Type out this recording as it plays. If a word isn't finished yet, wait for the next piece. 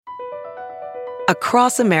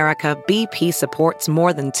Across America, BP supports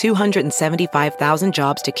more than 275,000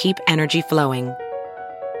 jobs to keep energy flowing.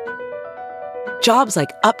 Jobs like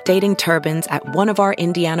updating turbines at one of our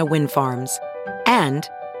Indiana wind farms and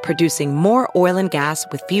producing more oil and gas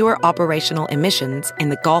with fewer operational emissions in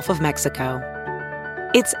the Gulf of Mexico.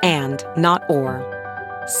 It's and, not or.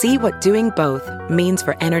 See what doing both means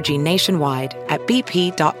for energy nationwide at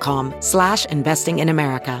bp.com/investing in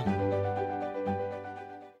America.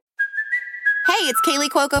 Hey, it's Kaylee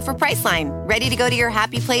Cuoco for Priceline. Ready to go to your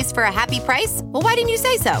happy place for a happy price? Well, why didn't you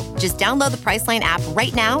say so? Just download the Priceline app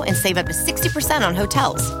right now and save up to 60% on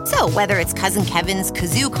hotels. So whether it's Cousin Kevin's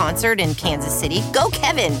Kazoo Concert in Kansas City, go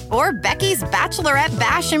Kevin, or Becky's Bachelorette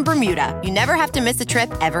Bash in Bermuda, you never have to miss a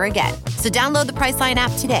trip ever again. So download the Priceline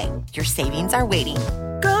app today. Your savings are waiting.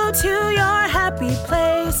 Go to your happy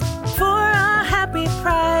place for a happy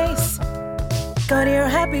price. Go to your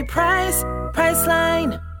happy price,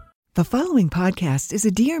 Priceline. The following podcast is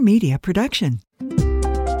a Dear Media production.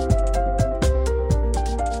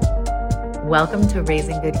 Welcome to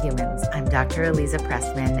Raising Good Humans. I'm Dr. Eliza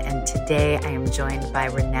Pressman, and today I am joined by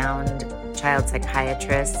renowned child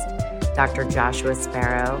psychiatrist, Dr. Joshua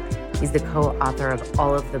Sparrow. He's the co-author of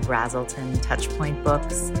all of the Brazelton Touchpoint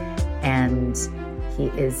books, and he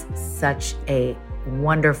is such a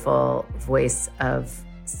wonderful voice of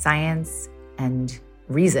science and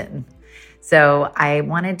reason. So I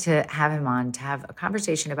wanted to have him on to have a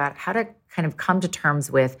conversation about how to kind of come to terms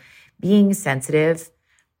with being sensitive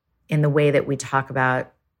in the way that we talk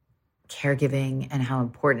about caregiving and how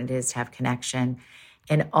important it is to have connection,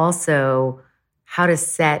 and also how to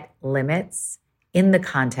set limits in the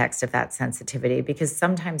context of that sensitivity. Because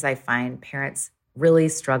sometimes I find parents really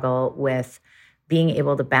struggle with being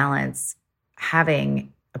able to balance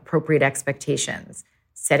having appropriate expectations,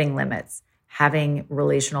 setting limits, having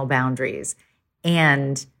relational boundaries,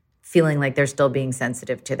 and feeling like they're still being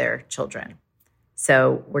sensitive to their children.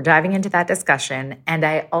 So we're diving into that discussion. And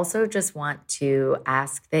I also just want to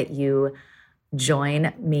ask that you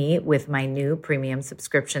join me with my new premium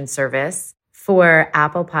subscription service. For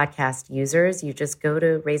Apple Podcast users, you just go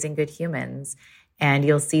to Raising Good Humans and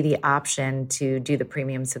you'll see the option to do the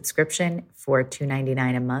premium subscription for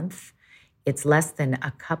 $2.99 a month. It's less than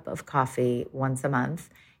a cup of coffee once a month.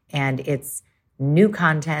 And it's new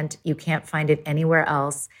content. You can't find it anywhere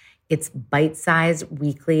else. It's bite-sized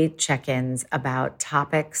weekly check-ins about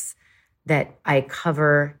topics that I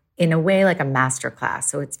cover in a way like a masterclass.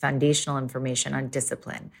 So it's foundational information on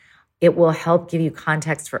discipline. It will help give you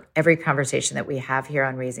context for every conversation that we have here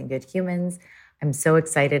on Raising Good Humans. I'm so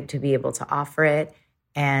excited to be able to offer it,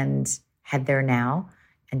 and head there now.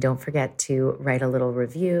 And don't forget to write a little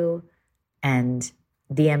review and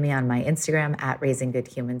DM me on my Instagram at Raising Good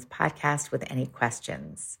Humans Podcast with any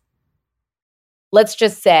questions. Let's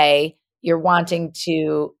just say you're wanting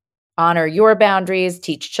to honor your boundaries,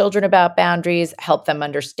 teach children about boundaries, help them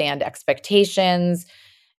understand expectations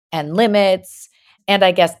and limits, and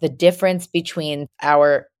I guess the difference between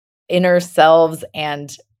our inner selves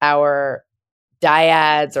and our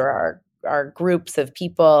dyads or our groups of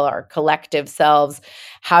people, our collective selves.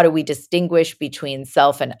 How do we distinguish between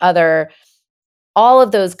self and other? All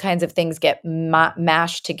of those kinds of things get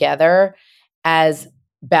mashed together as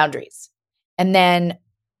boundaries. And then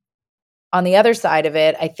on the other side of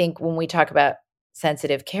it, I think when we talk about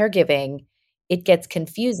sensitive caregiving, it gets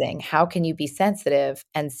confusing. How can you be sensitive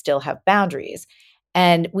and still have boundaries?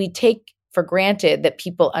 And we take for granted that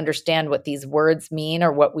people understand what these words mean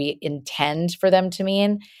or what we intend for them to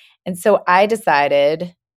mean. And so I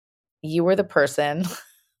decided you were the person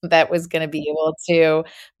that was going to be able to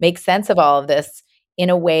make sense of all of this in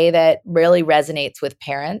a way that really resonates with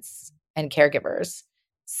parents and caregivers.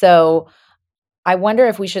 So I wonder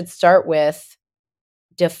if we should start with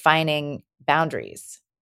defining boundaries.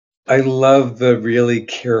 I love the really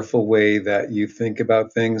careful way that you think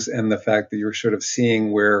about things and the fact that you're sort of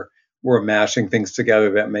seeing where we're mashing things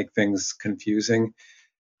together that make things confusing.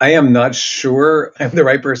 I am not sure I'm the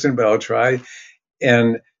right person, but I'll try.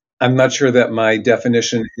 And I'm not sure that my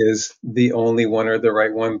definition is the only one or the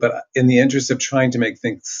right one, but in the interest of trying to make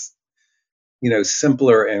things,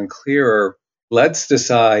 simpler and clearer, let's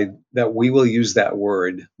decide that we will use that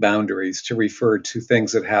word, boundaries, to refer to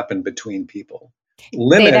things that happen between people.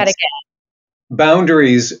 Limits, say that again.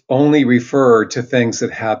 Boundaries only refer to things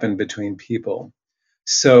that happen between people.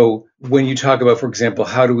 So when you talk about, for example,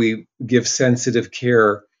 how do we give sensitive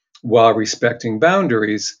care while respecting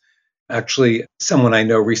boundaries? Actually, someone I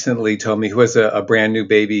know recently told me, who has a brand new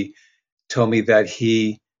baby, told me that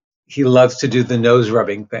he loves to do the nose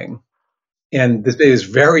rubbing thing. And this baby is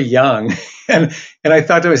very young. And I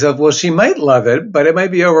thought to myself, well, she might love it, but it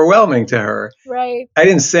might be overwhelming to her. Right. I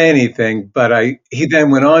didn't say anything, but he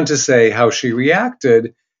then went on to say how she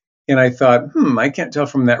reacted. And I thought, I can't tell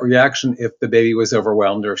from that reaction if the baby was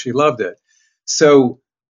overwhelmed or if she loved it. So,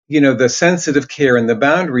 the sensitive care and the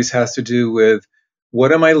boundaries has to do with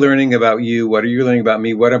what am I learning about you? What are you learning about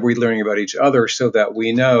me? What are we learning about each other so that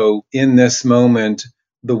we know in this moment,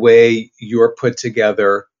 the way you're put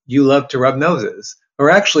together, you love to rub noses. Or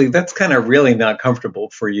actually, that's kind of really not comfortable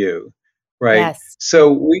for you, right? Yes.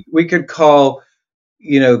 So we could call,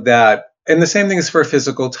 that. And the same thing is for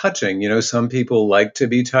physical touching. Some people like to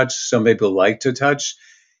be touched. Some people like to touch.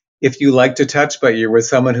 If you like to touch, but you're with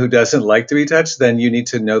someone who doesn't like to be touched, then you need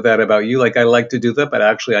to know that about you. Like, I like to do that, but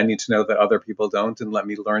actually I need to know that other people don't, and let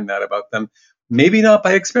me learn that about them. Maybe not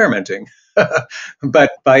by experimenting,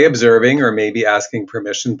 but by observing or maybe asking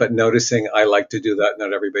permission, but noticing I like to do that.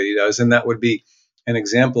 Not everybody does. And that would be an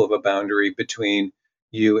example of a boundary between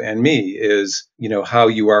you and me is, how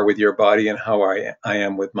you are with your body and how I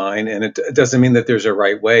am with mine. And it doesn't mean that there's a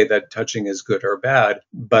right way that touching is good or bad,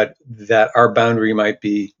 but that our boundary might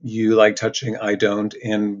be you like touching, I don't,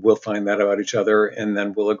 and we'll find that about each other. And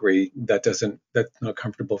then we'll agree that's not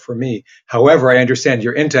comfortable for me. However, I understand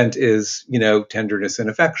your intent is, tenderness and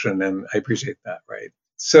affection. And I appreciate that. Right.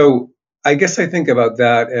 So I guess I think about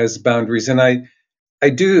that as boundaries. And I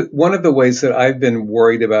do. One of the ways that I've been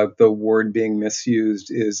worried about the word being misused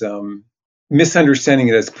is misunderstanding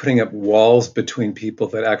it as putting up walls between people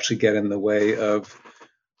that actually get in the way of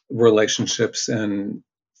relationships and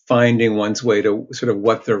finding one's way to sort of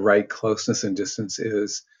what the right closeness and distance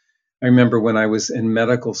is. I remember when I was in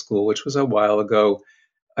medical school, which was a while ago,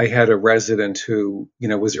 I had a resident who,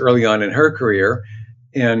 was early on in her career.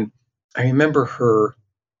 And I remember her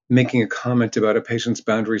making a comment about a patient's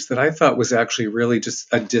boundaries that I thought was actually really just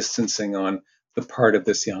a distancing on the part of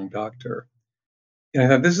this young doctor. And I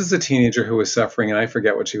thought, this is a teenager who was suffering, and I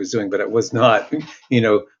forget what she was doing, but it was not,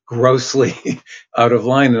 grossly out of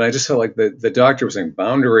line. And I just felt like the doctor was saying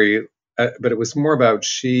boundary, but it was more about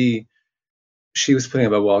she was putting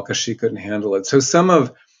up a wall because she couldn't handle it. So some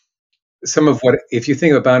of what, if you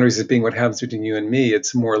think of boundaries as being what happens between you and me,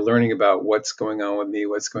 it's more learning about what's going on with me,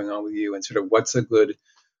 what's going on with you, and sort of what's a good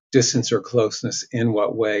distance or closeness in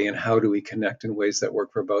what way, and how do we connect in ways that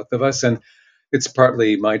work for both of us. And it's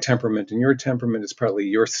partly my temperament and your temperament. It's partly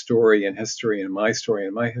your story and history and my story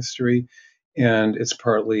and my history. And it's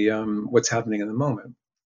partly what's happening in the moment,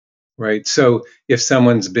 right? So if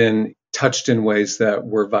someone's been touched in ways that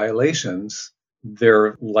were violations,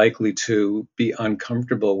 they're likely to be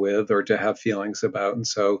uncomfortable with or to have feelings about.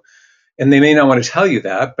 And they may not want to tell you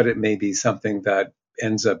that, but it may be something that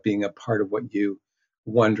ends up being a part of what you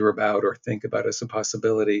wonder about or think about as a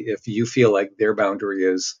possibility if you feel like their boundary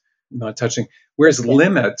is not touching. Whereas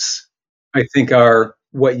limits, I think, are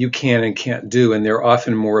what you can and can't do, and they're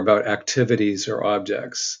often more about activities or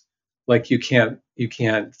objects. Like you can't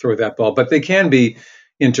throw that ball, but they can be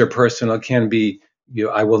interpersonal. Can be,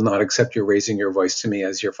 I will not accept you raising your voice to me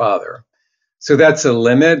as your father. So that's a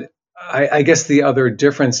limit. I guess the other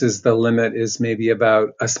difference is the limit is maybe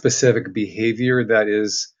about a specific behavior that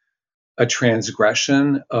is a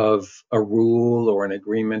transgression of a rule or an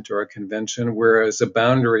agreement or a convention, whereas a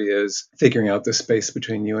boundary is figuring out the space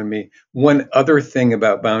between you and me. One other thing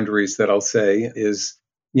about boundaries that I'll say is,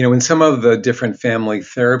 in some of the different family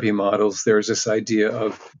therapy models, there's this idea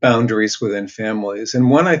of boundaries within families. And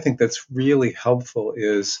one I think that's really helpful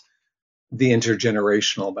is the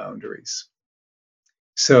intergenerational boundaries.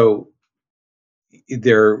 So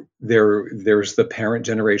there's the parent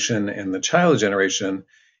generation and the child generation.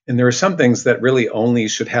 And there are some things that really only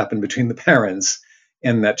should happen between the parents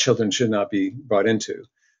and that children should not be brought into.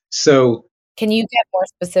 So can you get more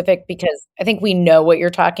specific? Because I think we know what you're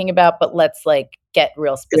talking about, but let's get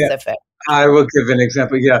real specific. Yeah, I will give an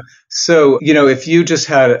example. Yeah. So, if you just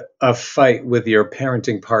had a fight with your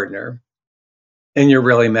parenting partner and you're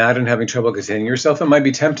really mad and having trouble containing yourself, it might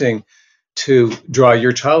be tempting to draw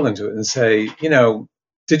your child into it and say,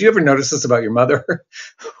 did you ever notice this about your mother?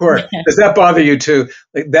 Or does that bother you too?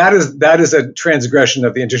 Like that is a transgression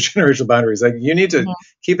of the intergenerational boundaries. Like you need to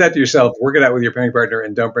keep that to yourself, work it out with your parenting partner,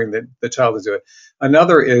 and don't bring the child into it.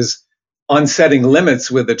 Another is on setting limits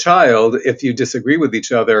with the child. If you disagree with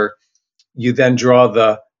each other, you then draw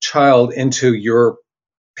the child into your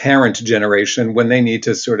parent generation when they need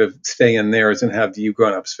to sort of stay in theirs and have you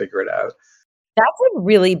grown-ups figure it out. That's a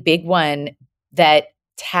really big one that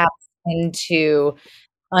taps into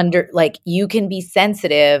you can be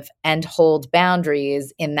sensitive and hold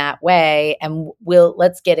boundaries in that way. And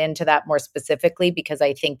let's get into that more specifically because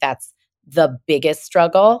I think that's the biggest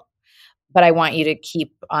struggle. but I want you to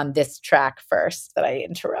keep on this track first that I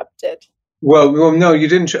interrupted. Well, no, you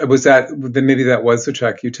didn't. Was that then? Maybe that was the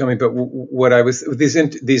track you tell me. But what I was these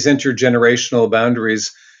intergenerational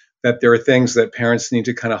boundaries, that there are things that parents need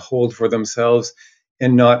to kind of hold for themselves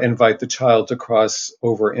and not invite the child to cross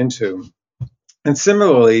over into. And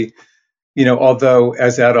similarly, although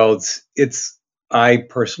as adults, I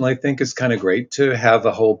personally think it's kind of great to have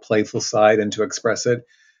a whole playful side and to express it,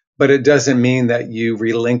 but it doesn't mean that you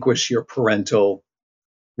relinquish your parental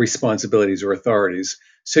responsibilities or authorities.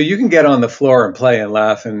 So you can get on the floor and play and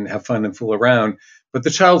laugh and have fun and fool around, but the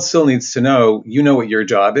child still needs to know, what your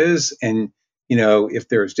job is. And, if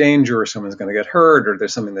there's danger or someone's going to get hurt or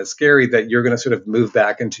there's something that's scary, that you're going to sort of move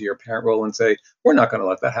back into your parent role and say, we're not going to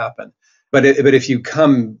let that happen. But if you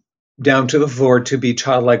come down to the floor to be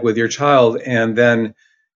childlike with your child, and then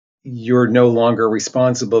you're no longer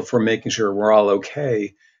responsible for making sure we're all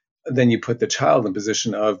okay, then you put the child in a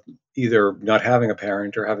position of either not having a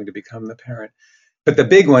parent or having to become the parent. But the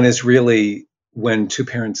big one is really when two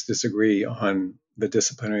parents disagree on the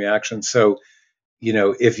disciplinary action. So,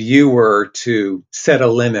 if you were to set a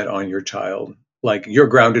limit on your child, like you're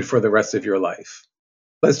grounded for the rest of your life,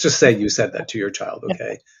 let's just say you said that to your child,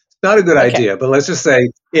 okay? It's not a good idea, but let's just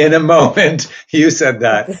say in a moment you said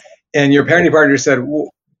that, and your parenting partner said,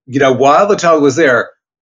 well, while the child was there,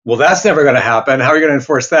 well, that's never going to happen. How are you going to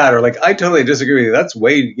enforce that? Or like, I totally disagree with you. That's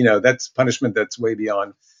way, that's punishment that's way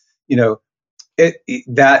beyond, that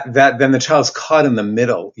then the child's caught in the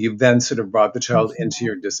middle. You've then sort of brought the child into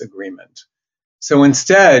your disagreement. So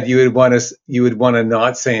instead, you would want to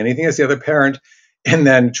not say anything as the other parent, and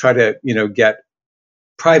then try to, get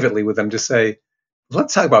privately with them to say,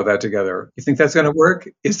 let's talk about that together. You think that's going to work?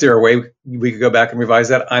 Is there a way we could go back and revise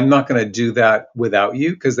that? I'm not going to do that without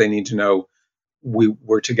you, because they need to know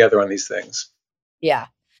we're together on these things. Yeah.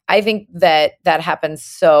 I think that happens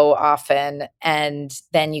so often. And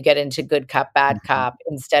then you get into good cop, bad cop,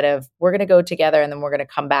 instead of we're going to go together and then we're going to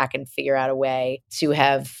come back and figure out a way to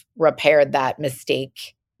have repaired that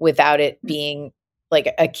mistake without it being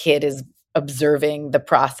like a kid is observing the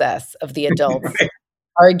process of the adults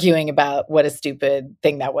arguing about what a stupid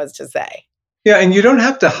thing that was to say. Yeah, and you don't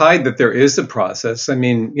have to hide that there is a process. I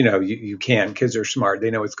mean, you can. Kids are smart.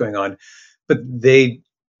 They know what's going on. But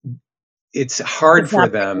it's hard for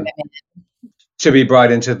them to be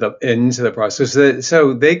brought into the process.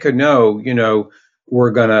 So they could know,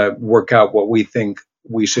 we're going to work out what we think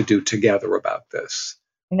we should do together about this.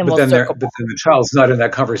 But then the child's not in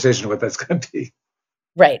that conversation what that's going to be.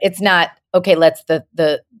 Right. It's not, okay, let's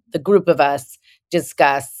the group of us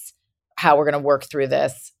discuss how we're going to work through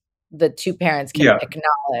this. The two parents can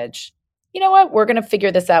acknowledge, you know what, we're going to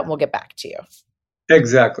figure this out and we'll get back to you.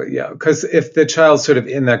 Exactly. Yeah. Because if the child's sort of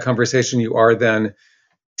in that conversation, you are then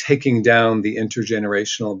taking down the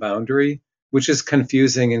intergenerational boundary, which is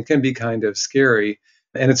confusing and can be kind of scary.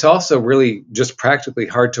 And it's also really just practically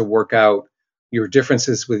hard to work out your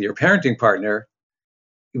differences with your parenting partner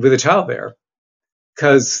with a child there.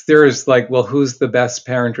 Because there's like, well, who's the best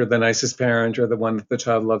parent or the nicest parent or the one that the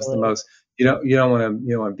child loves the most? You don't want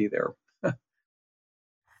to be there.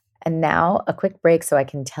 And now a quick break so I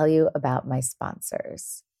can tell you about my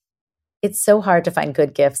sponsors. It's so hard to find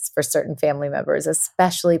good gifts for certain family members,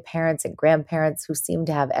 especially parents and grandparents who seem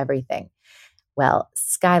to have everything. Well,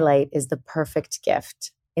 Skylight is the perfect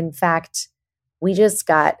gift. In fact, we just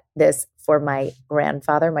got this for my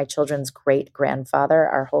grandfather, my children's great grandfather.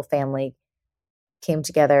 Our whole family came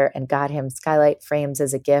together and got him Skylight frames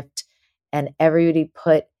as a gift, and everybody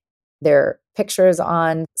put their pictures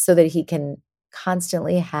on so that he can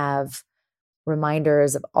constantly have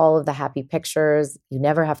reminders of all of the happy pictures. You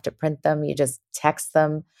never have to print them. You just text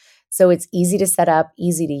them. So it's easy to set up,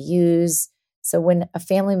 easy to use. So when a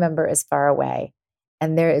family member is far away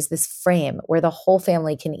and there is this frame where the whole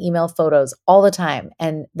family can email photos all the time,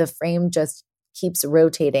 and the frame just keeps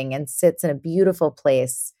rotating and sits in a beautiful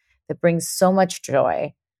place that brings so much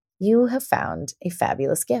joy, you have found a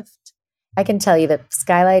fabulous gift. I can tell you that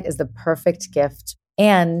Skylight is the perfect gift.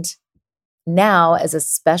 And now, as a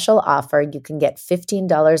special offer, you can get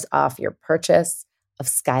 $15 off your purchase of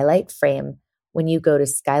Skylight Frame when you go to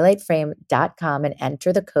skylightframe.com and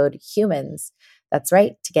enter the code HUMANS. That's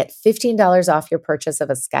right. To get $15 off your purchase of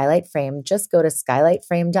a Skylight Frame, just go to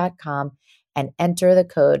skylightframe.com and enter the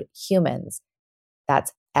code HUMANS.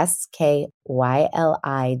 That's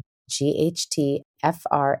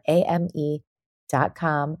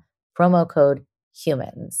SKYLIGHTFRAME.com, promo code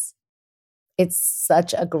HUMANS. It's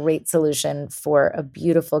such a great solution for a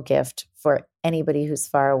beautiful gift for anybody who's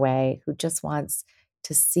far away, who just wants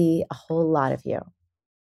to see a whole lot of you.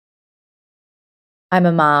 I'm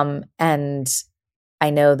a mom, and I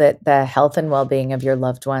know that the health and well-being of your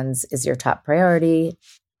loved ones is your top priority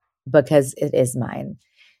because it is mine.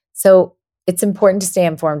 So it's important to stay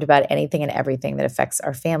informed about anything and everything that affects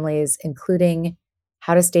our families, including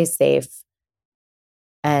how to stay safe.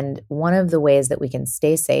 And one of the ways that we can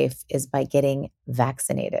stay safe is by getting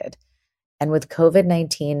vaccinated. And with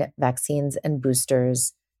COVID-19 vaccines and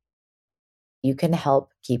boosters, you can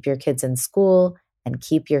help keep your kids in school and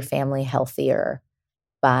keep your family healthier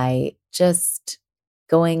by just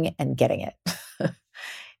going and getting it.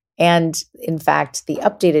 And in fact, the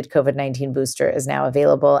updated COVID-19 booster is now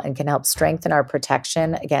available and can help strengthen our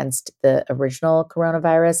protection against the original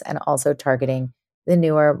coronavirus and also targeting the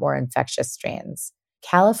newer, more infectious strains.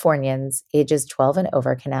 Californians ages 12 and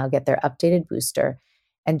over can now get their updated booster,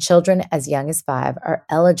 and children as young as 5 are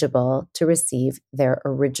eligible to receive their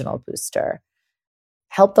original booster.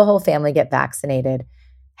 Help the whole family get vaccinated.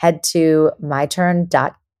 Head to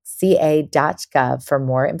myturn.ca.gov for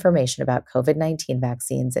more information about COVID-19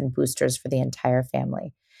 vaccines and boosters for the entire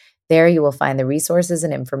family. There you will find the resources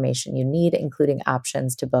and information you need, including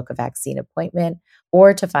options to book a vaccine appointment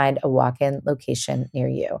or to find a walk-in location near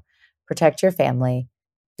you. Protect your family.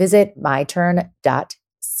 Visit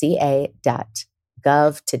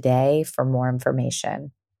myturn.ca.gov today for more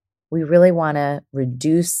information. We really want to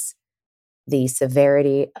reduce the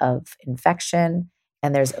severity of infection,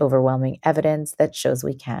 and there's overwhelming evidence that shows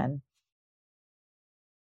we can.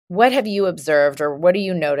 What have you observed, or what do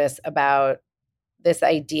you notice about this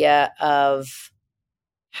idea of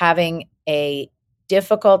having a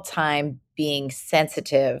difficult time being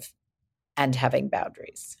sensitive and having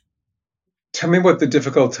boundaries? Tell me what the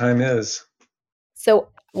difficult time is. So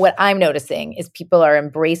what I'm noticing is people are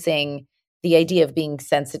embracing the idea of being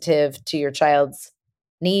sensitive to your child's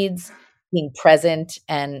needs, being present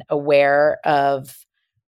and aware of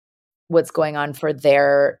what's going on for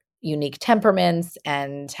their unique temperaments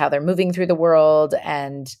and how they're moving through the world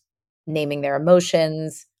and naming their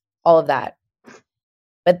emotions, all of that.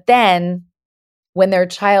 But then when their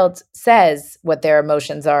child says what their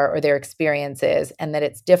emotions are or their experience is, and that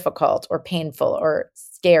it's difficult or painful or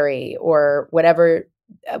scary or whatever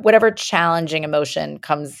challenging emotion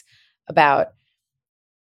comes about,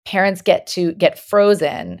 parents get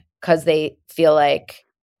frozen because they feel like,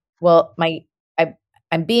 well,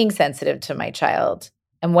 I'm being sensitive to my child,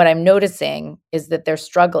 and what I'm noticing is that they're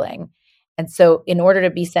struggling. And so in order to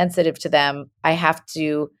be sensitive to them, I have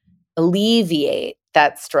to alleviate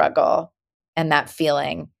that struggle and that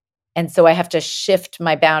feeling. And so I have to shift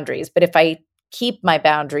my boundaries. But if I keep my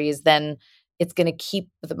boundaries, then it's going to keep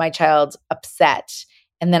my child upset.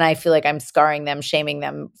 And then I feel like I'm scarring them, shaming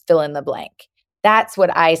them, fill in the blank. That's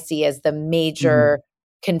what I see as the major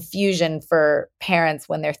confusion for parents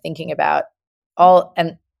when they're thinking about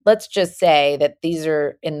and let's just say that these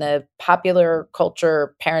are in the popular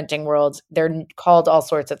culture parenting world, they're called all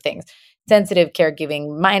sorts of things: sensitive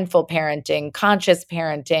caregiving, mindful parenting, conscious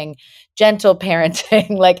parenting, gentle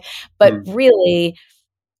parenting. But really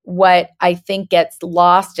what I think gets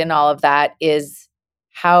lost in all of that is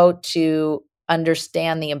how to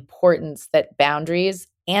understand the importance that boundaries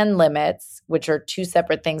and limits, which are two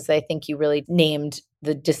separate things that I think you really named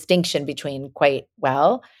the distinction between quite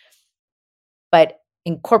well. But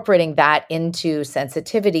incorporating that into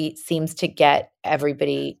sensitivity seems to get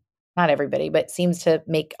everybody, not everybody, but seems to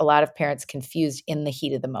make a lot of parents confused in the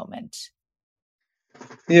heat of the moment.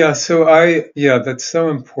 Yeah, that's so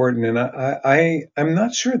important. And I'm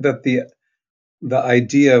not sure that the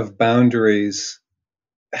idea of boundaries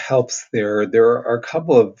helps there. There are a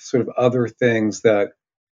couple of sort of other things that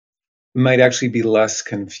might actually be less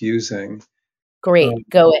confusing. Great.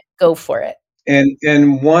 Go for it.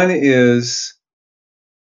 And one is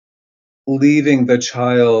leaving the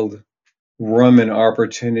child room and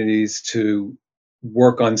opportunities to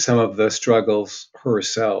work on some of the struggles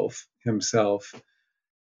himself.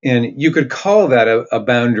 And you could call that a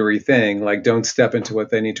boundary thing, like don't step into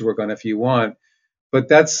what they need to work on if you want. But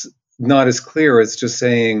that's not as clear as just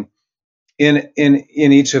saying in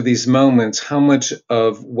each of these moments, how much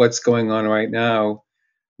of what's going on right now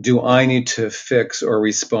do I need to fix or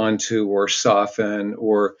respond to or soften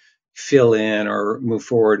or fill in or move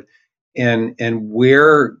forward? And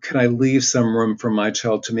where can I leave some room for my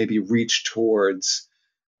child to maybe reach towards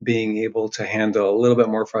being able to handle a little bit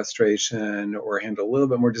more frustration or handle a little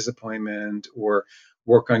bit more disappointment or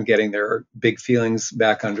work on getting their big feelings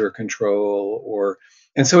back under control?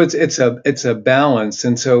 And so it's a balance.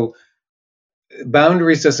 And so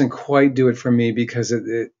boundaries doesn't quite do it for me because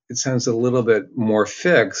it sounds a little bit more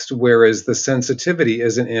fixed, whereas the sensitivity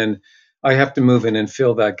isn't in, I have to move in and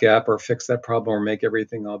fill that gap or fix that problem or make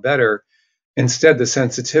everything all better. Instead, the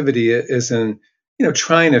sensitivity is in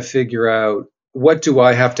trying to figure out what do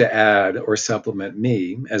I have to add or supplement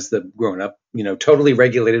me as the grown up, totally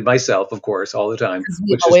regulated myself, of course, all the time, Because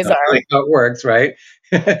we which is always not are. really how it works, right?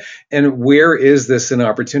 And where is this an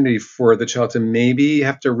opportunity for the child to maybe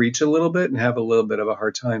have to reach a little bit and have a little bit of a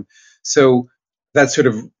hard time? So that's sort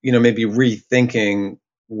of, maybe rethinking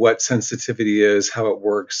what sensitivity is, how it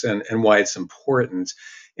works, and why it's important.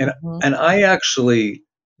 And Mhm. and I actually,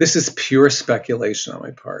 this is pure speculation on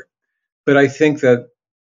my part, but I think that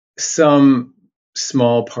some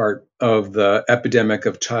small part of the epidemic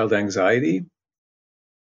of child anxiety,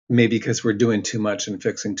 maybe because we're doing too much and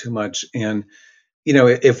fixing too much. And,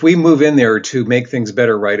 if we move in there to make things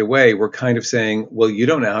better right away, we're kind of saying, well, you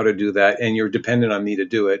don't know how to do that and you're dependent on me to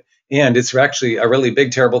do it. And it's actually a really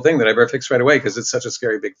big, terrible thing that I better fix right away because it's such a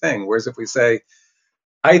scary big thing. Whereas if we say,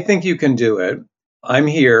 I think you can do it. I'm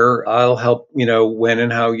here. I'll help, when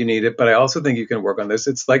and how you need it. But I also think you can work on this.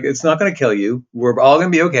 It's like, it's not going to kill you. We're all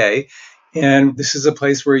going to be okay. And this is a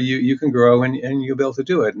place where you can grow and you'll be able to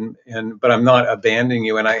do it. But I'm not abandoning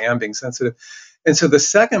you and I am being sensitive. And so the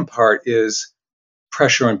second part is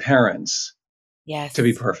pressure on parents to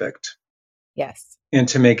be Yes. perfect Yes. and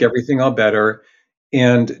to make everything all better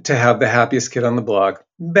and to have the happiest kid on the block.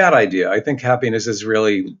 Bad idea. I think happiness is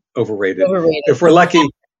really overrated. Overrated. If we're lucky,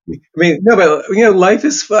 I mean, no, but life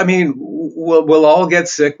is. I mean, we'll all get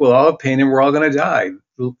sick, we'll all have pain, and we're all going to die.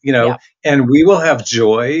 Yeah. And we will have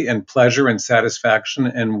joy and pleasure and satisfaction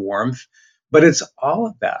and warmth, but it's all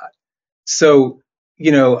of that. So,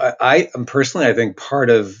 I personally, I think part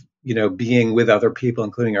of being with other people,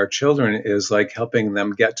 including our children, is like helping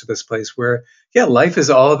them get to this place where, yeah, life is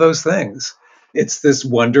all of those things. It's this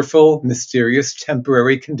wonderful, mysterious,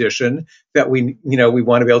 temporary condition that we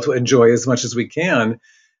want to be able to enjoy as much as we can.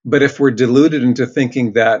 But if we're deluded into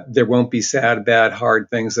thinking that there won't be sad, bad, hard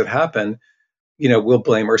things that happen, we'll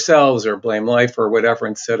blame ourselves or blame life or whatever,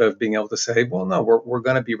 instead of being able to say, well, no, we're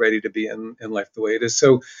going to be ready to be in life the way it is.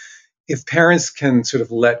 So if parents can sort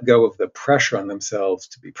of let go of the pressure on themselves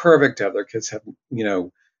to be perfect, to have their kids have,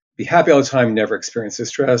 be happy all the time, never experience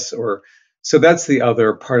distress, or so that's the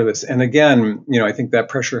other part of this. And again, I think that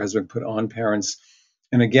pressure has been put on parents.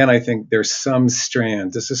 And again, I think there's some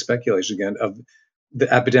strand, this is speculation again, of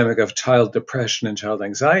the epidemic of child depression and child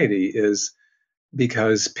anxiety is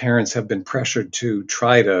because parents have been pressured to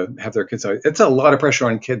try to have their kids. It's a lot of pressure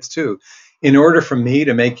on kids too. In order for me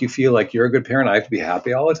to make you feel like you're a good parent, I have to be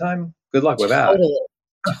happy all the time. Good luck with that. Totally.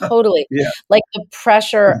 Totally. Yeah. Like the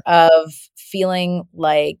pressure of feeling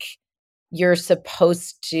like you're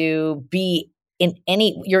supposed to be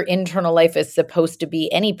your internal life is supposed to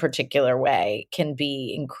be any particular way can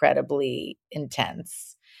be incredibly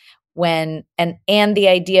intense. And the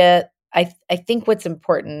idea, I think what's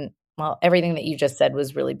important, well, everything that you just said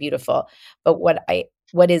was really beautiful, but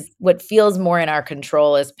what feels more in our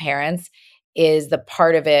control as parents is the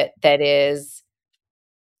part of it that is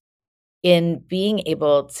in being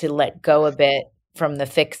able to let go a bit from the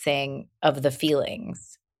fixing of the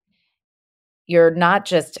feelings. You're not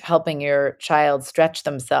just helping your child stretch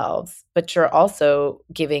themselves, but you're also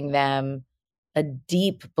giving them a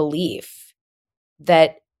deep belief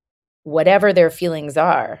that whatever their feelings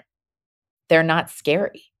are, they're not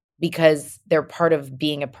scary because they're part of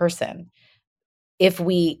being a person. If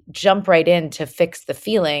we jump right in to fix the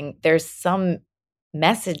feeling, there's some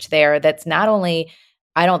message there that's not only,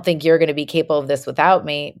 I don't think you're going to be capable of this without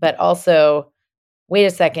me, but also, wait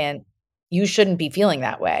a second, you shouldn't be feeling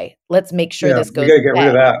that way. Let's make sure Yeah. this We goes got to get rid away.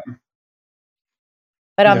 of that.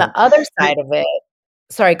 But on Yeah. the other side of it,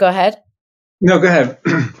 sorry, go ahead. No, go ahead.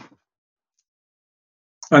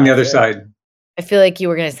 On the other side. I feel like you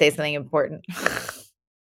were going to say something important.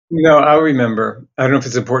 I'll remember. I don't know if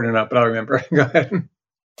it's important or not, but I'll remember. Go ahead.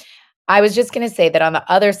 I was just going to say that on the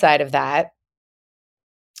other side of that,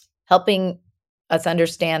 helping us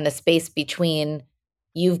understand the space between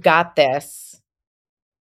you've got this,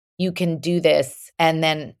 you can do this, and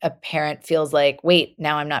then a parent feels like, wait,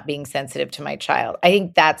 now I'm not being sensitive to my child. I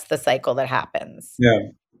think that's the cycle that happens. Yeah.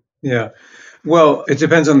 Yeah. Well, it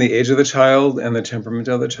depends on the age of the child and the temperament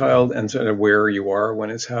of the child and sort of where you are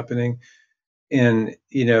when it's happening. And,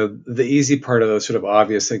 the easy part of those sort of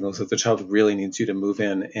obvious signals that the child really needs you to move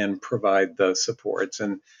in and provide the supports.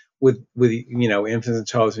 And with infants and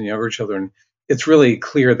children and younger children, it's really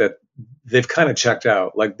clear that they've kind of checked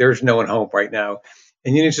out. Like there's no one home right now.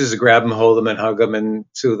 And you need to just grab them, hold them, and hug them, and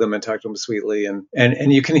soothe them, and talk to them sweetly.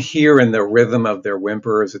 And you can hear in the rhythm of their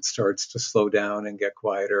whimper as it starts to slow down and get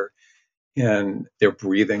quieter, and their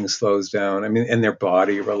breathing slows down. I mean, and their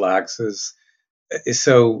body relaxes.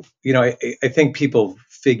 So, I think people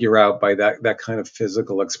figure out by that kind of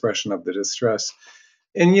physical expression of the distress.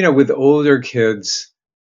 And, with older kids,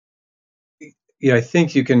 I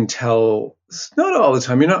think you can tell, not all the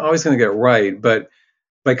time, you're not always going to get it right, but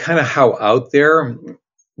by kind of how out there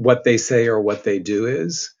what they say or what they do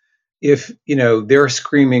is. If, they're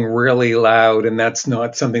screaming really loud and that's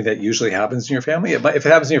not something that usually happens in your family, if it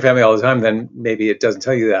happens in your family all the time, then maybe it doesn't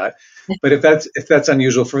tell you that. But if that's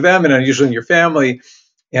unusual for them and unusual in your family,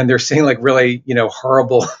 and they're saying like really,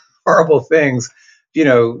 horrible, horrible things,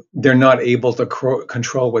 they're not able to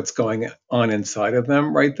control what's going on inside of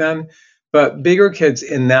them right then. But bigger kids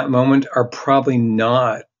in that moment are probably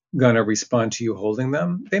not going to respond to you holding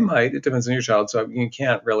them. They might. It depends on your child. So you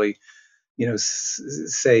can't really,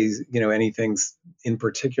 say, anything in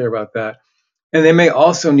particular about that. And they may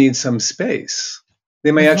also need some space.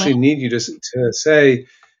 They may actually need you to say,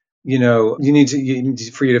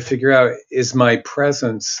 for you to figure out, is my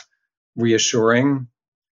presence reassuring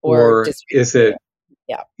Or or just is it,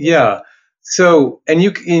 yeah. yeah. So, and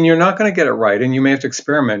you're not going to get it right, and you may have to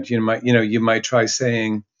experiment. You might try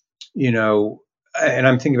saying, and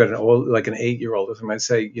I'm thinking about an 8-year-old. I might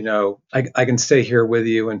say, I can stay here with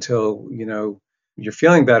you until, you're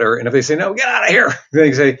feeling better. And if they say, no, get out of here, then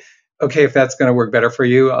you say, okay, if that's going to work better for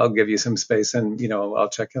you, I'll give you some space and, I'll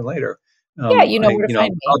check in later. Yeah, you know where to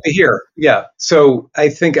find me. I'll be here. Yeah. So I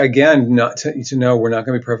think, again, not to know we're not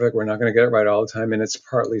going to be perfect. We're not going to get it right all the time. And it's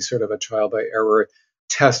partly sort of a trial by error,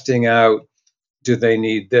 testing out, do they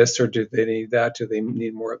need this or do they need that? Do they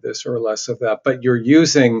need more of this or less of that? But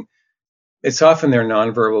it's often their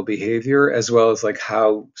nonverbal behavior as well as like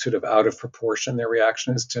how sort of out of proportion their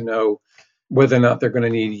reaction is to know whether or not they're going to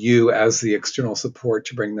need you as the external support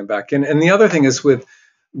to bring them back in. And the other thing is with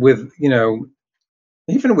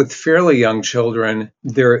even with fairly young children,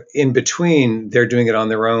 they're in between, they're doing it on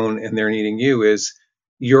their own and they're needing you, is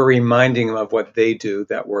you're reminding them of what they do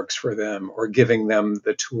that works for them or giving them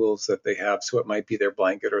the tools that they have. So it might be their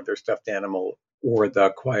blanket or their stuffed animal or the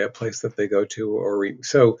quiet place that they go to.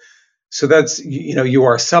 So that's, you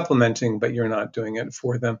are supplementing, but you're not doing it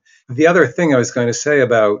for them. The other thing I was going to say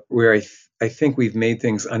about where I think we've made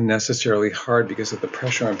things unnecessarily hard because of the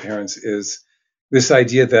pressure on parents is this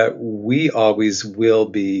idea that we always will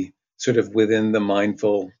be sort of within the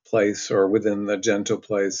mindful place or within the gentle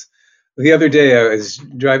place. The other day I was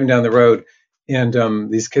driving down the road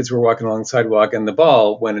and these kids were walking along the sidewalk and the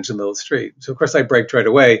ball went into the middle of the street. So of course I braked right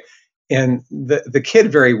away. And the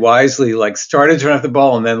kid very wisely like started to turn off the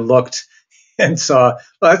ball and then looked and saw,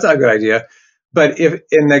 well, that's not a good idea.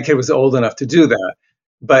 And that kid was old enough to do that.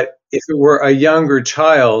 But if it were a younger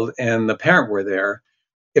child and the parent were there,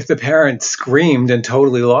 if the parent screamed and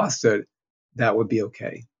totally lost it, that would be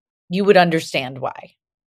okay. You would understand why.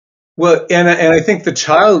 Well, and I think the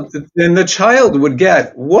child would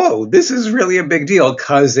get, whoa, this is really a big deal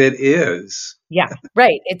because it is. Yeah,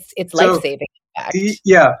 right. It's life-saving.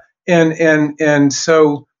 Yeah. And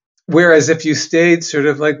so, whereas if you stayed sort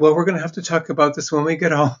of like, well, we're going to have to talk about this when we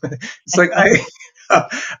get home. It's like,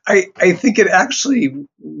 I think it actually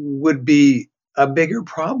would be a bigger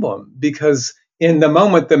problem because in the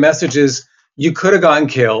moment, the message is you could have gotten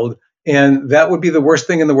killed and that would be the worst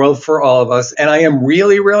thing in the world for all of us. And I am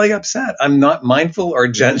really, really upset. I'm not mindful or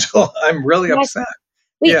gentle. I'm really upset.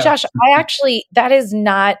 Wait, yeah. Josh, that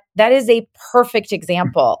is a perfect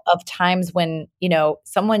example of times when,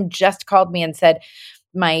 someone just called me and said,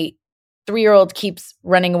 my 3-year-old keeps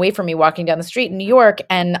running away from me walking down the street in New York.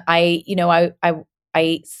 And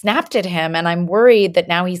I snapped at him and I'm worried that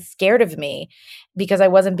now he's scared of me because I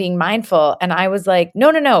wasn't being mindful. And I was like,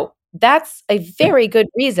 no, that's a very good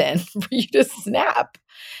reason for you to snap.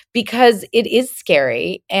 Because it is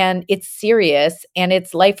scary and it's serious and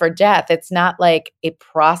it's life or death. It's not like a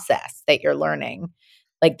process that you're learning.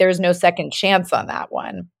 Like there's no second chance on that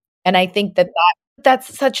one. And I think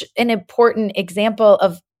that's such an important example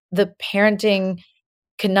of the parenting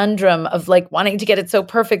conundrum of like wanting to get it so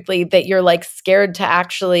perfectly that you're like scared to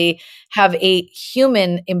actually have a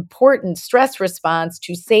human important stress response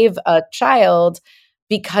to save a child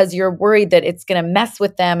because you're worried that it's going to mess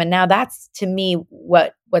with them. And now that's, to me,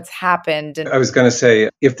 what's happened. I was going to say,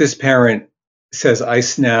 if this parent says, I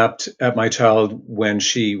snapped at my child when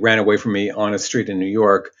she ran away from me on a street in New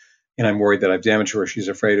York, and I'm worried that I've damaged her, or she's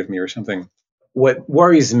afraid of me or something. What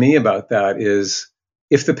worries me about that is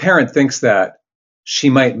if the parent thinks that, she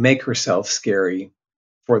might make herself scary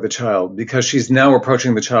for the child because she's now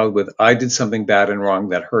approaching the child with, I did something bad and wrong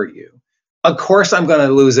that hurt you. Of course, I'm going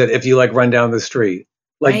to lose it if you like run down the street.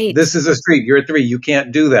 Like, right. This is a street. You're 3. You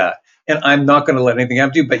can't do that. And I'm not going to let anything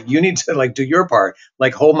happen to you, but you need to like do your part,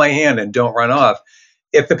 like hold my hand and don't run off.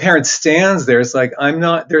 If the parent stands there, it's like,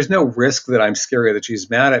 there's no risk that I'm scary or that she's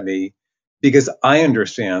mad at me. because I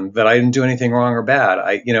understand that I didn't do anything wrong or bad.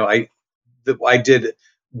 I did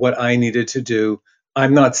what I needed to do.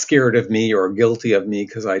 I'm not scared of me or guilty of me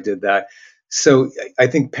because I did that. So I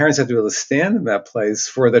think parents have to be able to stand in that place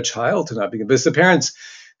for the child to not be, because the parents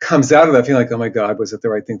comes out of that feeling like, oh my God, was it the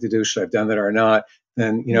right thing to do? Should I have done that or not?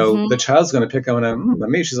 Then, the child's going to pick on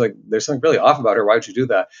me. She's like, there's something really off about her. Why would you do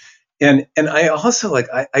that? And I also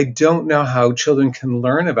I don't know how children can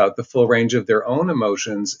learn about the full range of their own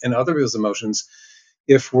emotions and other people's emotions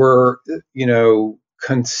if we're,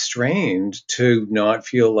 constrained to not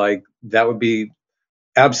feel like that would be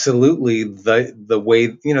absolutely the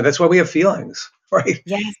way, that's why we have feelings, right?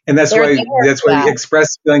 Yes, And that's they're why there that's for why we that.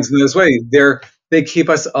 express feelings in this way. They keep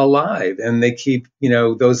us alive, and they keep,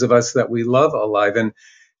 those of us that we love alive. And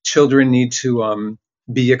children need to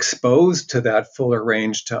be exposed to that fuller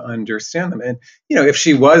range to understand them. And if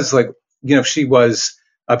she was if she was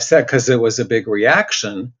upset because it was a big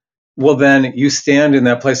reaction, well, then you stand in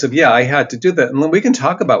that place of, yeah, I had to do that, and then we can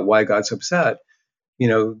talk about why God's upset.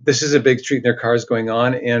 This is a big street and there are cars going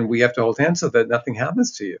on, and we have to hold hands so that nothing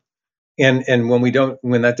happens to you. And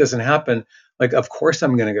when that doesn't happen, like, of course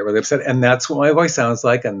I'm going to get really upset. And that's what my voice sounds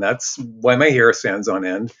like. And that's why my hair stands on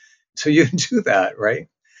end. So you do that, right?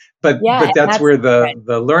 Yeah, But and that's that's where different.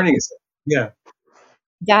 the learning is. Yeah.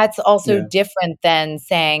 That's also Yeah. different than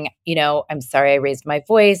saying, I'm sorry I raised my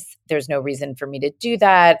voice. There's no reason for me to do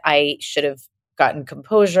that. I should have gotten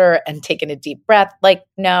composure and taken a deep breath. Like,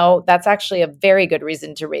 no, that's actually a very good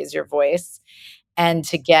reason to raise your voice and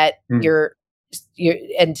to get Mm. your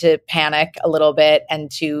and to panic a little bit and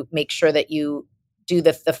to make sure that you do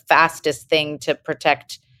the fastest thing to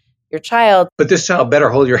protect your child. But this child better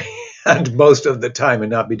hold your hand most of the time and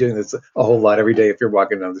not be doing this a whole lot every day if you're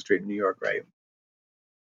walking down the street in New York, right?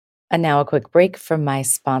 And now a quick break from my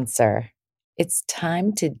sponsor. It's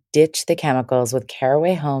time to ditch the chemicals with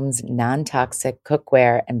Caraway Home's non-toxic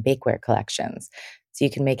cookware and bakeware collections so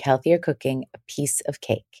you can make healthier cooking a piece of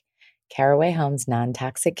cake. Caraway Home's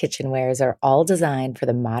non-toxic kitchenwares are all designed for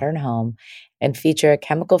the modern home and feature a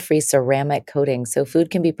chemical-free ceramic coating so food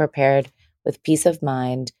can be prepared with peace of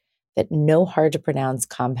mind that no hard-to-pronounce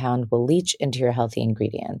compound will leach into your healthy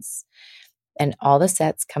ingredients. And all the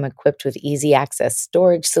sets come equipped with easy access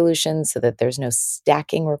storage solutions so that there's no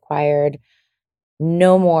stacking required,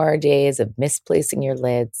 no more days of misplacing your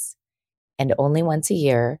lids. And only once a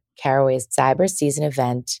year, Caraway's Cyber Season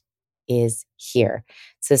event is here.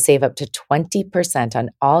 So save up to 20% on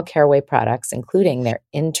all Caraway products, including their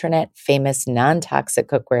internet famous non-toxic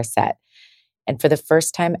cookware set. And for the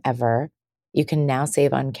first time ever, you can now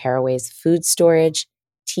save on Caraway's food storage,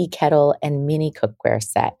 tea kettle, and mini cookware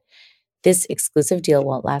set. This exclusive deal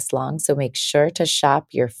won't last long, so make sure to shop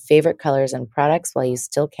your favorite colors and products while you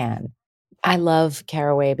still can. I love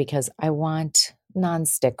Caraway because I want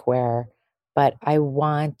non-stickware, but I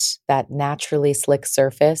want that naturally slick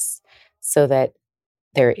surface so that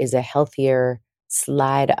there is a healthier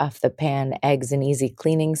slide off the pan, eggs and easy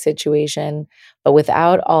cleaning situation, but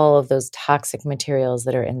without all of those toxic materials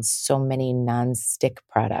that are in so many non-stick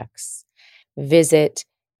products. Visit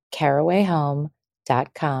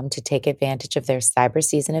carawayhome.com to take advantage of their Cyber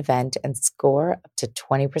Season event and score up to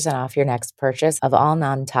 20% off your next purchase of all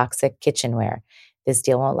non-toxic kitchenware. This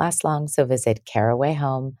deal won't last long, so visit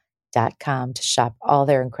carawayhome.com to shop all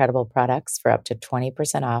their incredible products for up to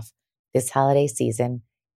 20% off this holiday season.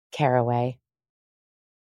 Caraway.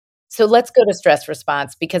 So let's go to stress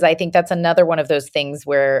response, because I think that's another one of those things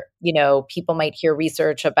where, people might hear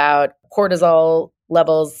research about cortisol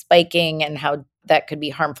levels spiking and how that could be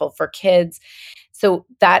harmful for kids. So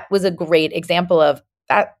that was a great example of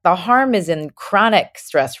that. The harm is in chronic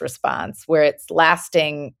stress response, where it's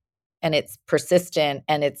lasting and it's persistent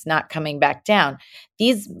and it's not coming back down.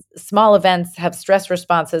 These small events have stress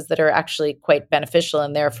responses that are actually quite beneficial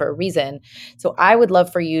and there for a reason. So I would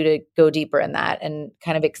love for you to go deeper in that and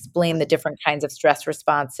kind of explain the different kinds of stress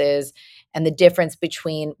responses and the difference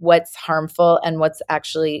between what's harmful and what's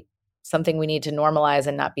actually something we need to normalize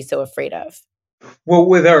and not be so afraid of. Well,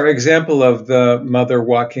 with our example of the mother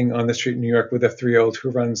walking on the street in New York with a 3-year-old who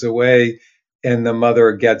runs away, and the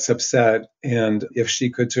mother gets upset, and if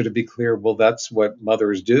she could sort of be clear, well, that's what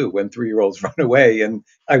mothers do when 3-year-olds run away, and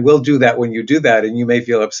I will do that when you do that, and you may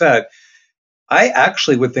feel upset. I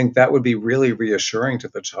actually would think that would be really reassuring to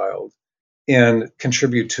the child and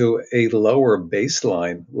contribute to a lower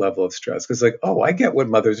baseline level of stress. Because oh, I get what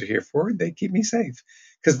mothers are here for. They keep me safe.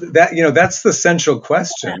 Because that's the central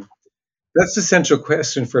question. That's the central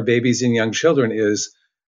question for babies and young children is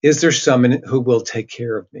there someone who will take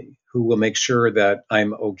care of me, who will make sure that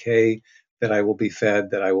I'm okay, that I will be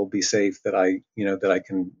fed, that I will be safe, that I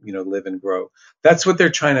can, live and grow. That's what they're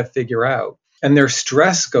trying to figure out. And their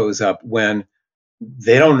stress goes up when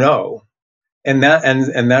they don't know. And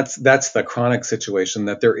that's the chronic situation,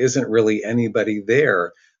 that there isn't really anybody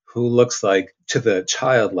there who looks like to the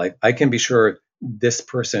child like, I can be sure this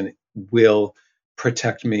person will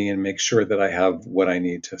protect me and make sure that I have what I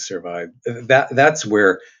need to survive. That's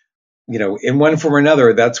where, in one form or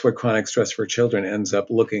another, that's what chronic stress for children ends up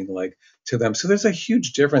looking like to them. So there's a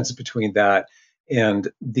huge difference between that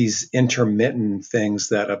and these intermittent things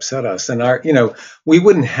that upset us. And we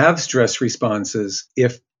wouldn't have stress responses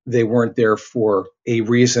if they weren't there for a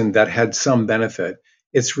reason that had some benefit.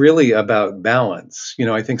 It's really about balance.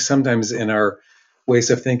 I think sometimes in our ways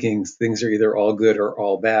of thinking, things are either all good or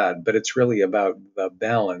all bad, but it's really about the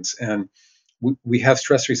balance. And we have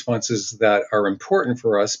stress responses that are important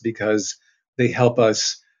for us because they help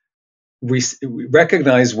us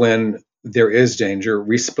recognize when there is danger,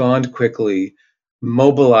 respond quickly,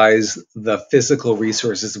 mobilize the physical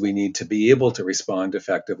resources we need to be able to respond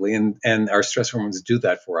effectively. And our stress hormones do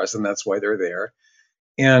that for us, and that's why they're there.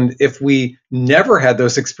 And if we never had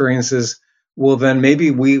those experiences, well, then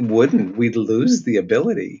maybe we'd lose the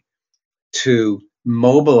ability to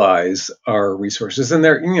mobilize our resources. And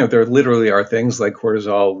there literally are things like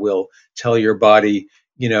cortisol will tell your body,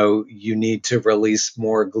 you need to release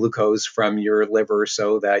more glucose from your liver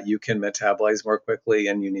so that you can metabolize more quickly,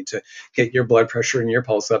 and you need to get your blood pressure and your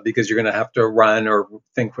pulse up because you're going to have to run or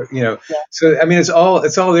think, Yeah. So I mean, it's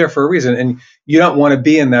all there for a reason. And you don't want to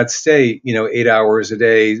be in that state, 8 hours a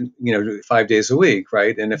day, 5 days a week,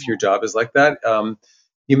 right? And if your job is like that,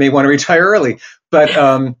 you may want to retire early.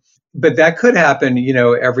 But that could happen,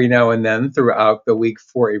 every now and then throughout the week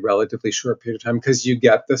for a relatively short period of time, because you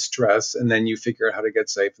get the stress and then you figure out how to get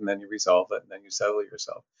safe and then you resolve it and then you settle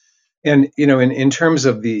yourself. And, in terms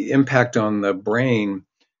of the impact on the brain,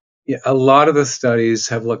 a lot of the studies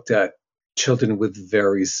have looked at children with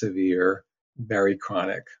very severe, very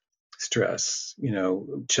chronic stress,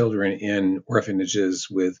 children in orphanages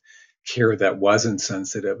with care that wasn't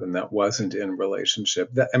sensitive and that wasn't in relationship.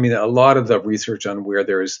 A lot of the research on where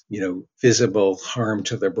there's, visible harm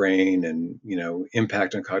to the brain and,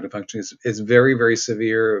 impact on cognitive function is very, very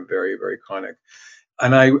severe, very, very chronic.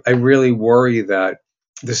 And I really worry that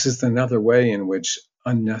this is another way in which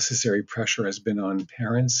unnecessary pressure has been on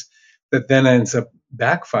parents that then ends up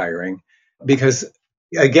backfiring. Because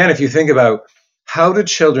again, if you think about how do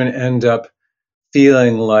children end up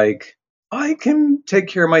feeling like I can take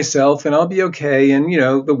care of myself and I'll be okay. And,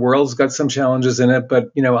 the world's got some challenges in it, but,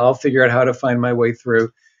 I'll figure out how to find my way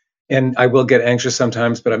through. And I will get anxious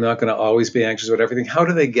sometimes, but I'm not going to always be anxious about everything. How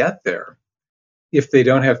do they get there if they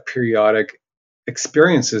don't have periodic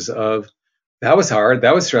experiences of, that was hard,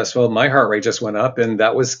 that was stressful, my heart rate just went up and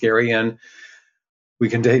that was scary, and we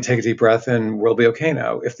can take a deep breath and we'll be okay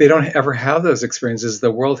now. If they don't ever have those experiences,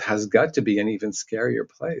 the world has got to be an even scarier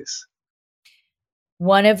place.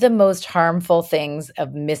 One of the most harmful things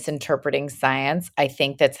of misinterpreting science, I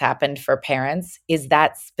think, that's happened for parents is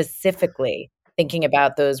that specifically thinking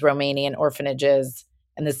about those Romanian orphanages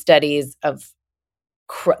and the studies of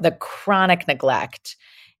the chronic neglect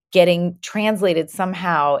getting translated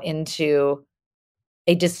somehow into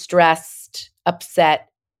a distressed, upset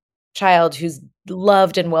child who's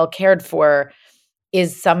loved and well cared for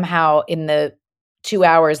is somehow in the 2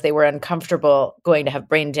 hours they were uncomfortable going to have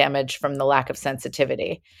brain damage from the lack of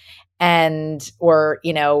sensitivity. And, or,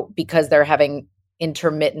 because they're having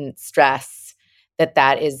intermittent stress,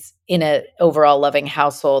 that is in an overall loving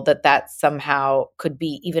household, that somehow could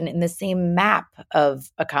be even in the same map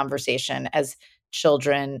of a conversation as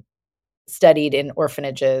children studied in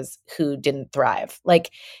orphanages who didn't thrive.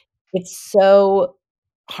 Like, it's so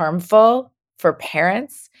harmful for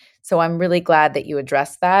parents. So I'm really glad that you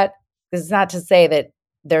addressed that. This is not to say that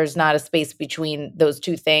there's not a space between those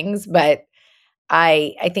two things, but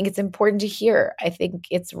I think it's important to hear. I think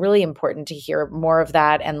it's really important to hear more of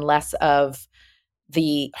that and less of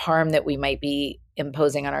the harm that we might be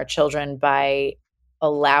imposing on our children by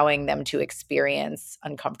allowing them to experience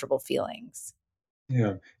uncomfortable feelings.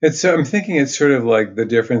 Yeah. I'm thinking it's sort of like the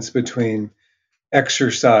difference between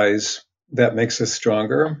exercise that makes us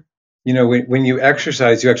stronger. When you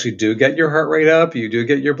exercise, you actually do get your heart rate up, you do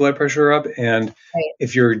get your blood pressure up. And Right.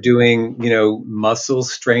 if you're doing, muscle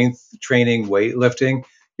strength training, weightlifting,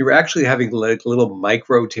 you're actually having like little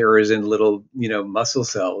micro tears in little, muscle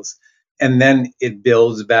cells. And then it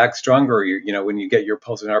builds back stronger. When you get your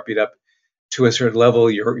pulse and heartbeat up to a certain level,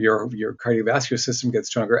 your cardiovascular system gets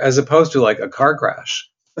stronger, as opposed to like a car crash,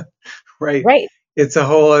 right? Right. It's a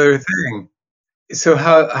whole other thing. So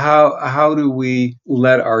how do we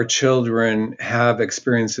let our children have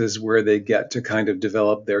experiences where they get to kind of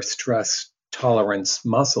develop their stress tolerance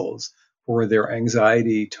muscles or their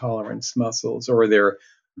anxiety tolerance muscles or their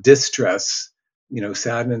distress,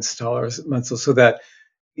 sadness tolerance muscles, so that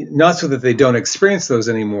not so that they don't experience those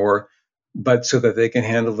anymore, but so that they can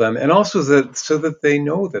handle them, and also that so that they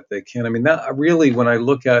know that they can. I mean, that really, when I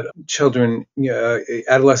look at children,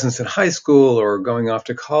 adolescents in high school or going off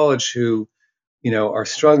to college who are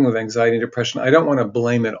struggling with anxiety and depression, I don't want to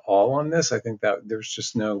blame it all on this. I think that there's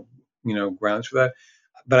just no, grounds for that.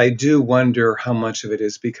 But I do wonder how much of it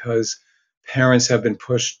is because parents have been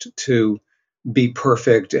pushed to be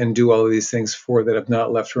perfect and do all of these things that have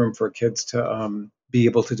not left room for kids to be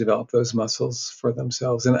able to develop those muscles for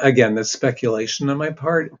themselves. And again, that's speculation on my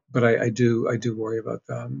part, but I do worry about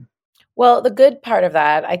them. Well, the good part of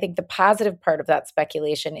that, I think the positive part of that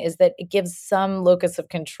speculation is that it gives some locus of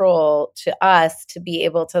control to us to be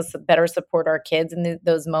able to better support our kids in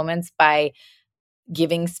those moments by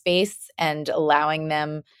giving space and allowing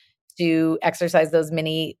them to exercise those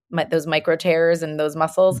micro tears and those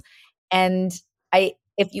muscles. And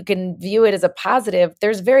if you can view it as a positive,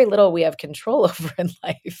 there's very little we have control over in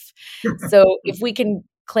life. So if we can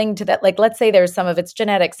cling to that, like let's say there's some of it's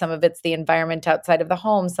genetic, some of it's the environment outside of the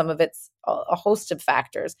home, some of it's a host of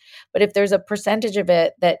factors. But if there's a percentage of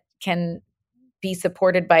it that can be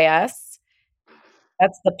supported by us,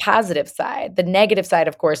 that's the positive side. The negative side,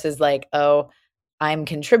 of course, is like, oh, I'm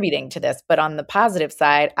contributing to this. But on the positive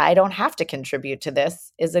side, I don't have to contribute to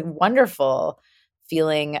this is a wonderful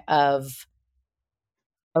feeling of,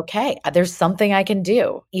 okay, there's something I can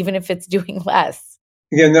do, even if it's doing less.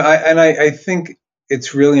 Yeah, no, I think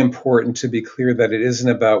it's really important to be clear that it isn't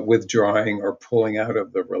about withdrawing or pulling out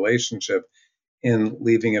of the relationship and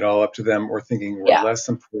leaving it all up to them or thinking we're Yeah. less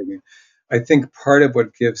important. I think part of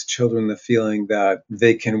what gives children the feeling that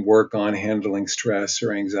they can work on handling stress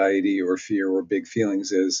or anxiety or fear or big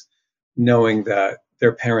feelings is knowing that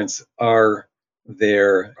their parents are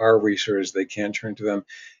there, are resources, they can turn to them.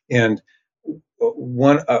 And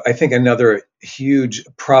I think another huge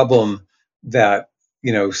problem that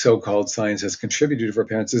so-called science has contributed for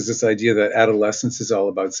parents is this idea that adolescence is all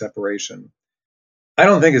about separation. I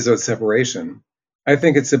don't think it's about separation. I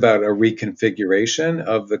think it's about a reconfiguration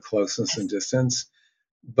of the closeness and distance.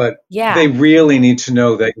 But Yeah. they really need to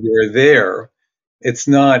know that you're there. It's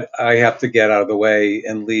not, I have to get out of the way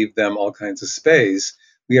and leave them all kinds of space.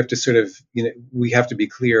 We have to sort of, we have to be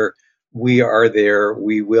clear. We are there.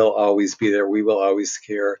 We will always be there. We will always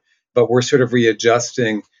care. But we're sort of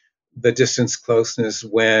readjusting the distance closeness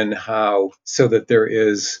when, how, so that there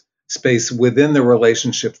is space within the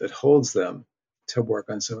relationship that holds them to work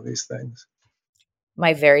on some of these things.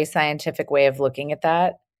 My very scientific way of looking at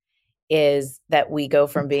that is that we go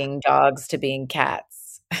from being dogs to being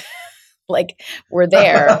cats. Like we're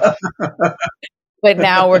there, but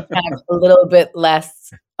now we're kind of a little bit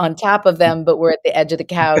less on top of them, but we're at the edge of the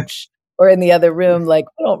couch or in the other room. Like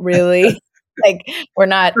we don't really, like we're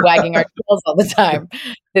not wagging our tails all the time.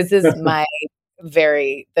 This is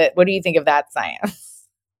what do you think of that science?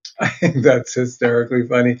 I think that's hysterically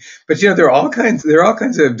funny. But there are all kinds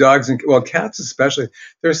of dogs and cats especially.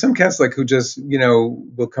 There are some cats like who just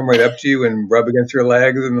will come right up to you and rub against your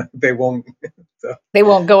legs and they won't. So, they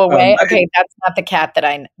won't go away. Okay, that's not the cat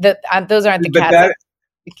those aren't the cats.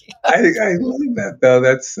 I love that though.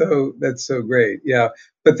 That's so great. Yeah,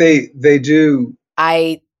 but they do.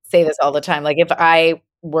 I say this all the time. Like if I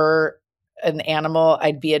were an animal,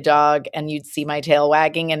 I'd be a dog and you'd see my tail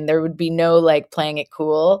wagging and there would be no like playing it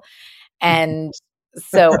cool. And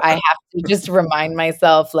so I have to just remind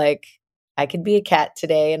myself like I could be a cat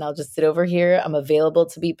today and I'll just sit over here. I'm available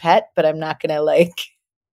to be pet, but I'm not going to like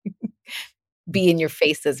be in your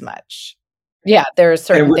face as much. Yeah, there are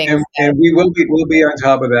certain things. And we'll be on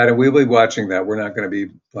top of that and we'll be watching that. We're not going to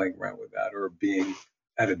be playing around with that or being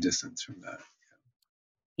at a distance from that.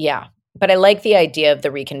 Yeah. But I like the idea of the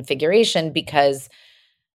reconfiguration because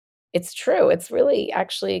it's true. It's really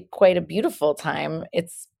actually quite a beautiful time.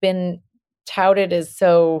 It's been touted as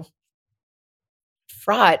so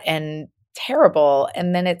fraught and terrible.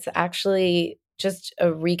 And then it's actually just a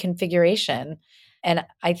reconfiguration. And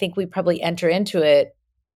I think we probably enter into it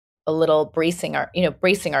a little bracing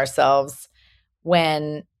ourselves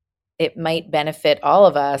when it might benefit all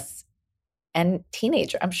of us. And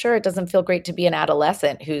teenager, I'm sure it doesn't feel great to be an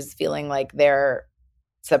adolescent who's feeling like they're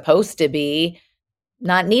supposed to be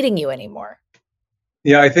not needing you anymore.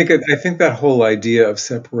 Yeah, I think that whole idea of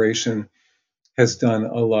separation has done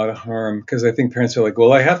a lot of harm because I think parents are like,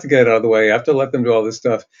 well, I have to get out of the way. I have to let them do all this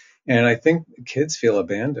stuff. And I think kids feel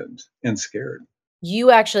abandoned and scared.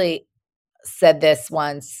 You actually said this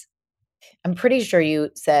once. I'm pretty sure you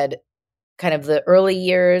said kind of the early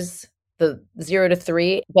years, the 0 to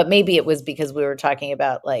 3, but maybe it was because we were talking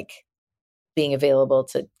about like being available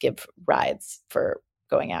to give rides for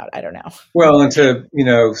going out. I don't know. Well, and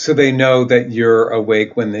to, so they know that you're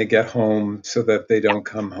awake when they get home so that they don't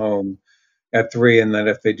come home at 3. And then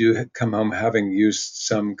if they do come home having used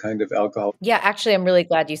some kind of alcohol. Yeah, actually, I'm really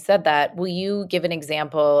glad you said that. Will you give an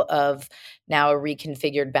example of now a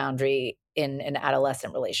reconfigured boundary in an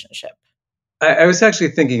adolescent relationship? I was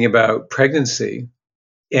actually thinking about pregnancy.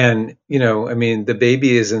 And, the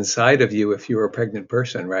baby is inside of you if you're a pregnant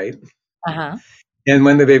person, right? Uh-huh. And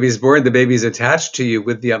when the baby's born, the baby's attached to you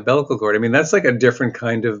with the umbilical cord. I mean, that's like a different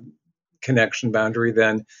kind of connection boundary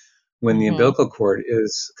than when the Mhm. umbilical cord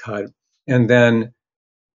is cut. And then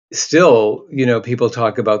still, people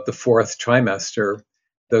talk about the fourth trimester,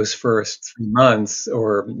 those first 3 months,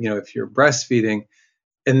 or, if you're breastfeeding.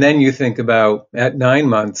 And then you think about at 9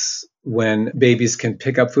 months when babies can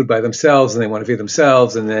pick up food by themselves and they want to feed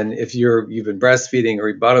themselves. And then if you've been breastfeeding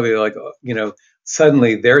or bodily, like,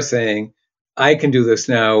 suddenly they're saying, I can do this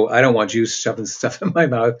now. I don't want you shoving stuff in my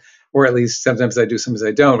mouth, or at least sometimes I do, sometimes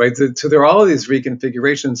I don't, right? So there are all of these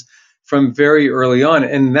reconfigurations from very early on.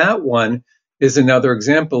 And that one is another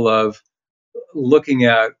example of looking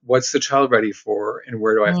at what's the child ready for and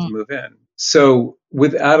where do I have to Mm. move in. So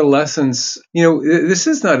with adolescence, this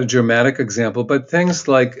is not a dramatic example, but things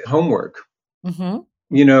like homework, Mhm.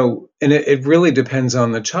 and it really depends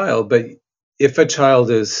on the child. But if a child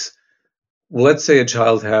is, let's say a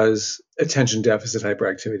child has attention deficit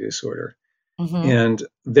hyperactivity disorder, Mhm. and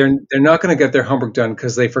they're not going to get their homework done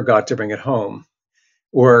because they forgot to bring it home,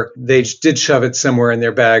 or they did shove it somewhere in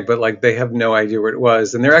their bag, but like they have no idea where it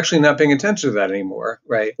was, and they're actually not paying attention to that anymore,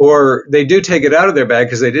 right? Or they do take it out of their bag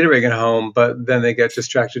because they did bring it home, but then they get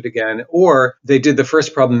distracted again. Or they did the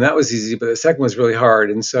first problem, that was easy, but the second was really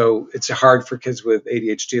hard. And so it's hard for kids with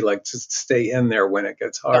ADHD, like to stay in there when it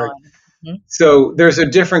gets hard. Going. Mhm. So there's a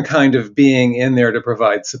different kind of being in there to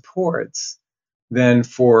provide supports than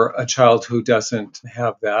for a child who doesn't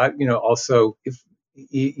have that. Also, if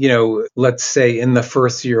let's say in the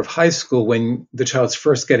first year of high school, when the child's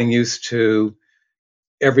first getting used to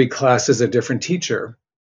every class is a different teacher,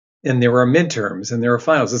 and there are midterms and there are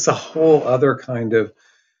finals, it's a whole other kind of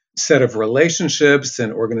set of relationships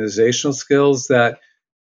and organizational skills that,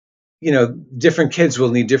 different kids will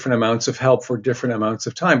need different amounts of help for different amounts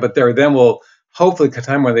of time. But there then will hopefully come a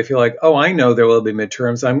time where they feel like, oh, I know there will be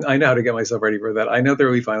midterms. I know how to get myself ready for that. I know there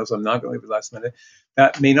will be finals. I'm not going to leave it last minute.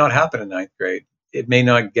 That may not happen in ninth grade. It may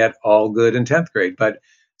not get all good in 10th grade. But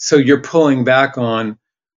so you're pulling back on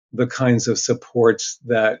the kinds of supports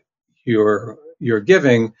that you're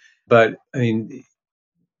giving. But I mean,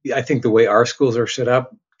 I think the way our schools are set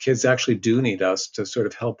up, kids actually do need us to sort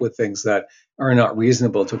of help with things that are not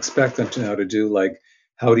reasonable to expect them to know how to do. Like,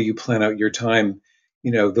 how do you plan out your time,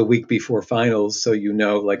 the week before finals, so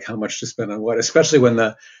like how much to spend on what, especially when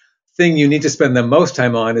the thing you need to spend the most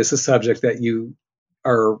time on is a subject that you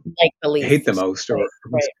are Like the hate the least. most, or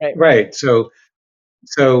Right. right. So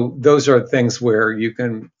those are things where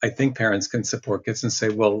I think parents can support kids and say,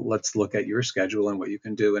 well, let's look at your schedule and what you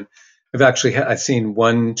can do. And I've seen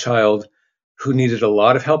one child who needed a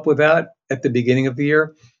lot of help with that at the beginning of the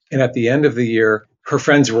year. And at the end of the year, her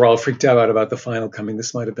friends were all freaked out about the final coming.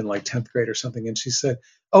 This might have been like 10th grade or something. And she said,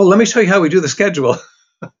 oh, let me show you how we do the schedule.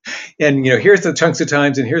 And, here's the chunks of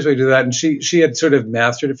times and here's how we do that. And she had sort of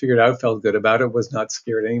mastered it, figured it out, felt good about it, was not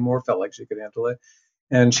scared anymore, felt like she could handle it.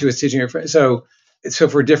 And she was teaching her friends. So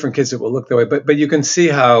for different kids, it will look that way. But you can see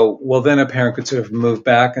how, well, then a parent could sort of move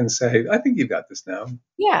back and say, I think you've got this now.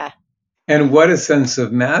 Yeah. And what a sense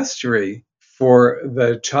of mastery for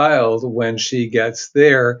the child when she gets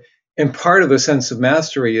there. And part of the sense of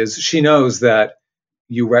mastery is she knows that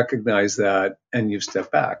you recognize that and you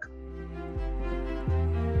step back.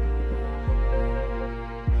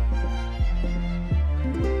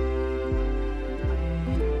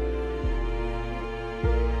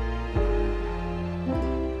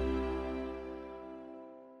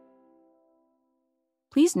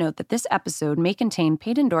 Please note that this episode may contain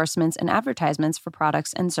paid endorsements and advertisements for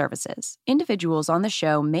products and services. Individuals on the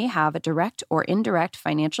show may have a direct or indirect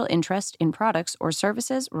financial interest in products or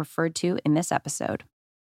services referred to in this episode.